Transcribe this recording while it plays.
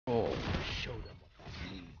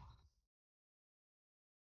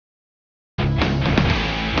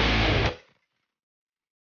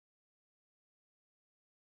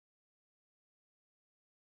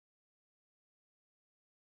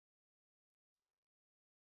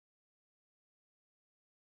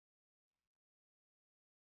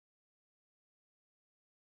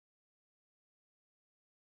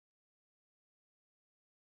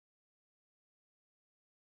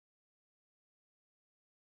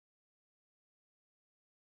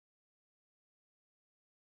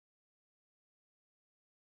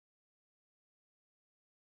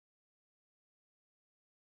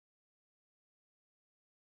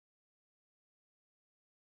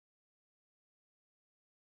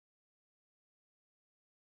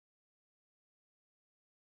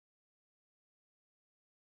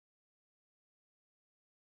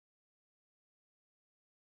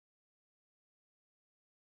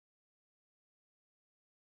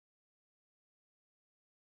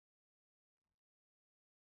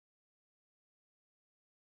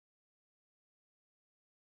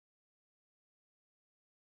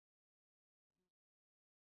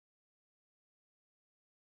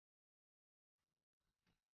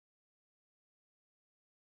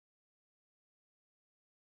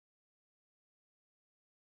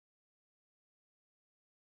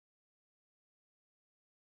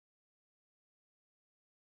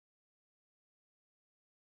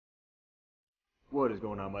What is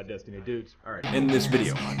going on, my Destiny dudes? Alright, in this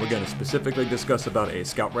video, we're going to specifically discuss about a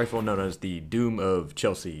scout rifle known as the Doom of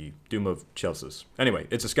Chelsea. Anyway,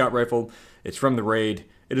 it's a scout rifle. It's from the raid.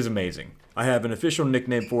 It is amazing. I have an official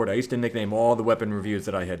nickname for it. I used to nickname all the weapon reviews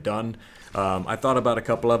that I had done. I thought about a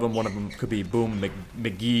couple of them. One of them could be Boom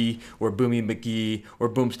McGee, or Boomy McGee, or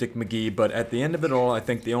Boomstick McGee, but at the end of it all, I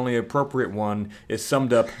think the only appropriate one is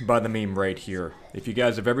summed up by the meme right here. If you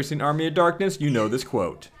guys have ever seen Army of Darkness, you know this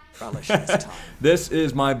quote. This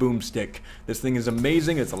is my boomstick. This thing is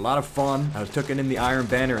amazing. It's a lot of fun. I was taken in the Iron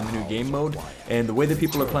Banner in the new game mode, and the way that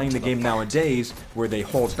people are playing the game nowadays, where they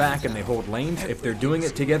hold back and they hold lanes, if they're doing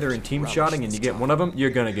it together in team shotting and you get one of them,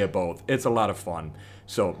 you're gonna get both. It's a lot of fun.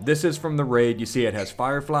 So this is from the raid. You see it has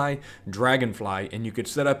Firefly, Dragonfly, and you could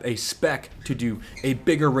set up a spec to do a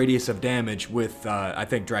bigger radius of damage with, I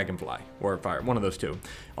think, Dragonfly or Fire, one of those two,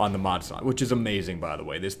 on the mod side, which is amazing, by the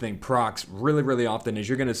way. This thing procs really, really often, as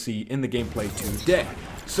you're going to see in the gameplay today.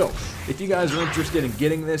 So, if you guys are interested in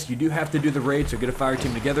getting this, you do have to do the raid, so get a fire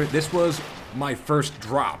team together. This was my first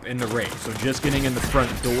drop in the raid, so just getting in the front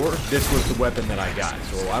door, this was the weapon that I got.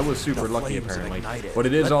 So I was super lucky, apparently, but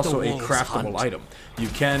it is also a craftable item. You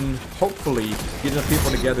can hopefully get enough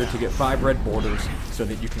people together to get 5 red borders so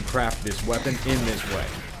that you can craft this weapon in this way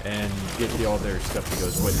and get the all their stuff that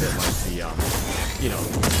goes with it, like the, you know,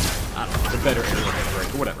 I don't know, the better arrow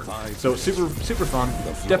break or whatever. So super fun.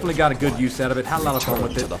 Definitely got a good use out of it. Had a lot of fun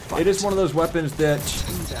with it. It is one of those weapons that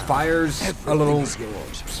fires a little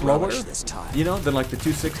slower, you know, than like the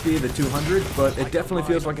 260, the 200, but it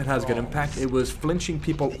definitely feels like it has good impact. It was flinching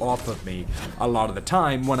people off of me a lot of the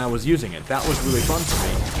time when I was using it. That was really fun for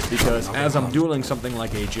me because as I'm dueling something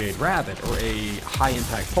like a Jade Rabbit or a high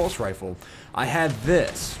impact pulse rifle, I had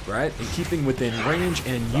this, right? And keeping within range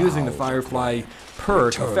and using the Firefly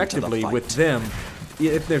perk effectively with them.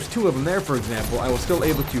 If there's 2 of them there, for example, I was still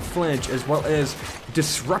able to flinch as well as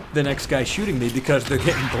disrupt the next guy shooting me because they're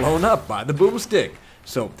getting blown up by the boomstick.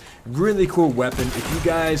 So, really cool weapon. If you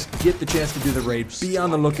guys get the chance to do the raid, be on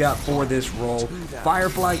the lookout for this roll.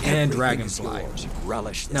 Firefly and Dragonfly.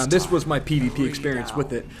 Now, this was my PvP experience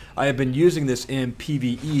with it. I have been using this in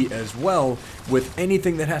PvE as well with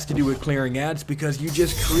anything that has to do with clearing ads because you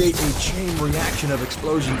just create a chain reaction of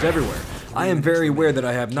explosions everywhere. I am very aware that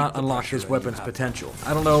I have not unlocked this weapon's potential.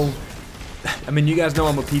 I don't know. I mean, you guys know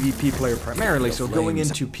I'm a PvP player primarily, so going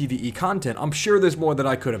into PvE content, I'm sure there's more that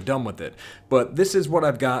I could have done with it. But this is what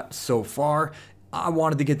I've got so far. I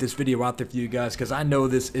wanted to get this video out there for you guys because I know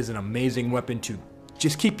this is an amazing weapon to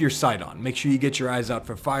just keep your sight on. Make sure you get your eyes out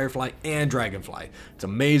for Firefly and Dragonfly. It's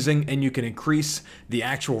amazing, and you can increase the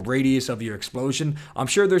actual radius of your explosion. I'm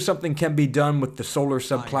sure there's something can be done with the Solar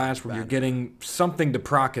subclass where you're getting something to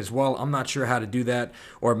proc as well. I'm not sure how to do that.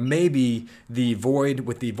 Or maybe the Void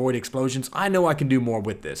with the Void explosions. I know I can do more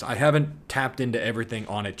with this. I haven't tapped into everything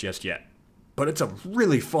on it just yet. But it's a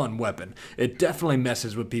really fun weapon. It definitely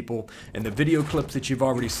messes with people, and the video clips that you've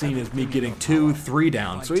already seen is me getting 2, 3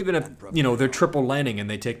 down. So even if, you know, they're triple landing and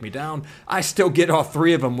they take me down, I still get all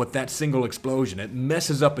 3 of them with that single explosion. It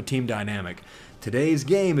messes up a team dynamic. Today's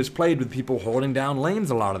game is played with people holding down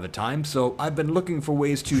lanes a lot of the time, so I've been looking for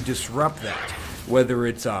ways to disrupt that. Whether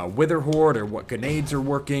it's Wither Horde or what grenades are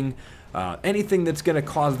working, anything that's going to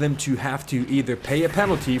cause them to have to either pay a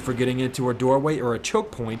penalty for getting into a doorway or a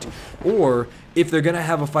choke point, or if they're going to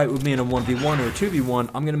have a fight with me in a 1v1 or a 2v1,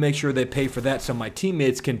 I'm going to make sure they pay for that so my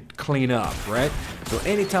teammates can clean up, right? So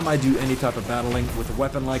anytime I do any type of battling with a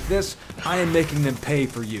weapon like this, I am making them pay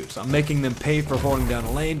for use. I'm making them pay for holding down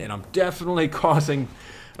a lane, and I'm definitely causing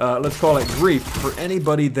let's call it grief for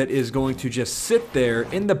anybody that is going to just sit there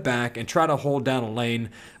in the back and try to hold down a lane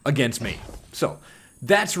against me. So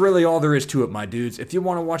that's really all there is to it, my dudes. If you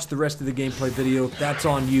want to watch the rest of the gameplay video, that's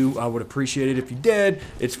on you. I would appreciate it if you did.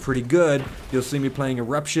 It's pretty good. You'll see me playing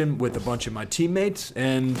Eruption with a bunch of my teammates,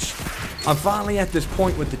 and I'm finally at this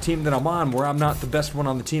point with the team that I'm on where I'm not the best one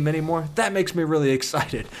on the team anymore. That makes me really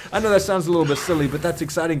excited. I know that sounds a little bit silly, but that's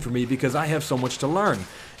exciting for me because I have so much to learn.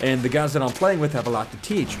 And the guys that I'm playing with have a lot to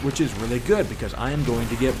teach, which is really good because I am going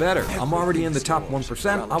to get better. I'm already in the top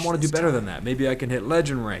 1%. I want to do better than that. Maybe I can hit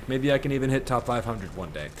legend rank. Maybe I can even hit top 500 one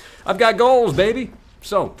day. I've got goals, baby.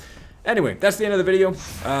 So, anyway, that's the end of the video.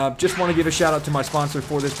 Just want to give a shout out to my sponsor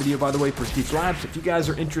for this video, by the way, Prestige Labs. If you guys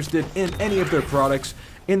are interested in any of their products,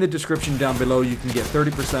 in the description down below, you can get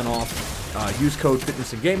 30% off. Use code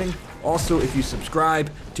Fitness and Gaming. Also, if you subscribe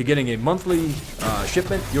to getting a monthly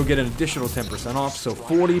shipment, you'll get an additional 10% off. So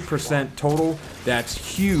 40% total. That's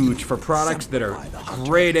huge for products that are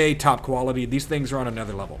grade A, top quality. These things are on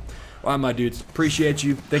another level. All right, my dudes. Appreciate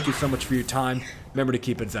you. Thank you so much for your time. Remember to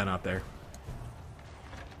keep it zen out there.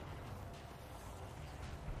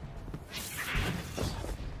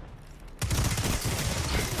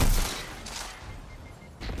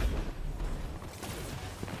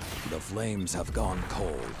 flames have gone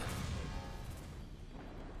cold.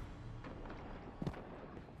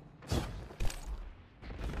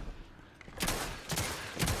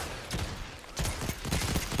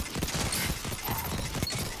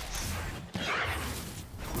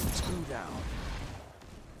 Two down.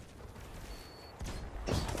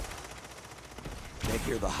 They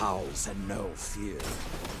hear the howls and know fear.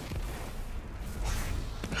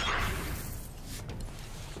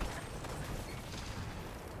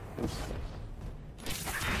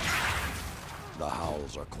 The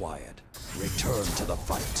howls are quiet. Return to the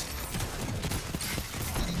fight.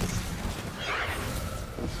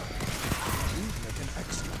 You make an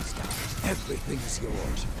excellent scout. Everything is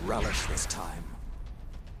yours. Relish this time.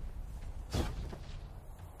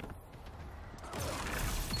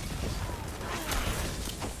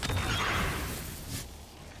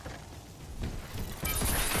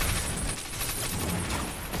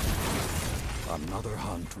 Another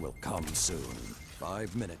hunt will come soon.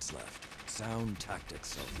 5 minutes left. Sound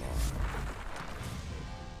tactics so far.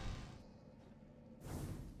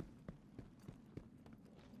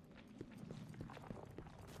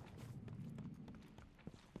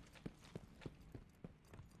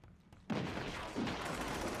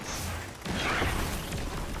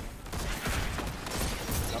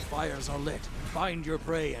 The fires are lit. Find your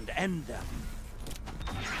prey and end them.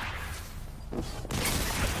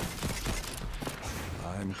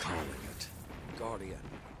 I'm calling it. Guardian,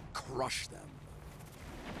 crush them.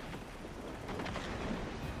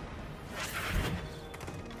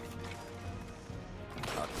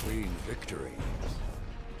 A clean victory.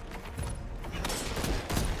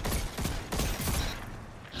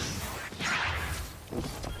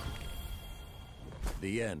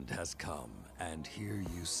 The end has come, and here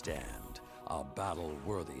you stand. A battle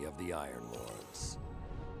worthy of the Iron Lords.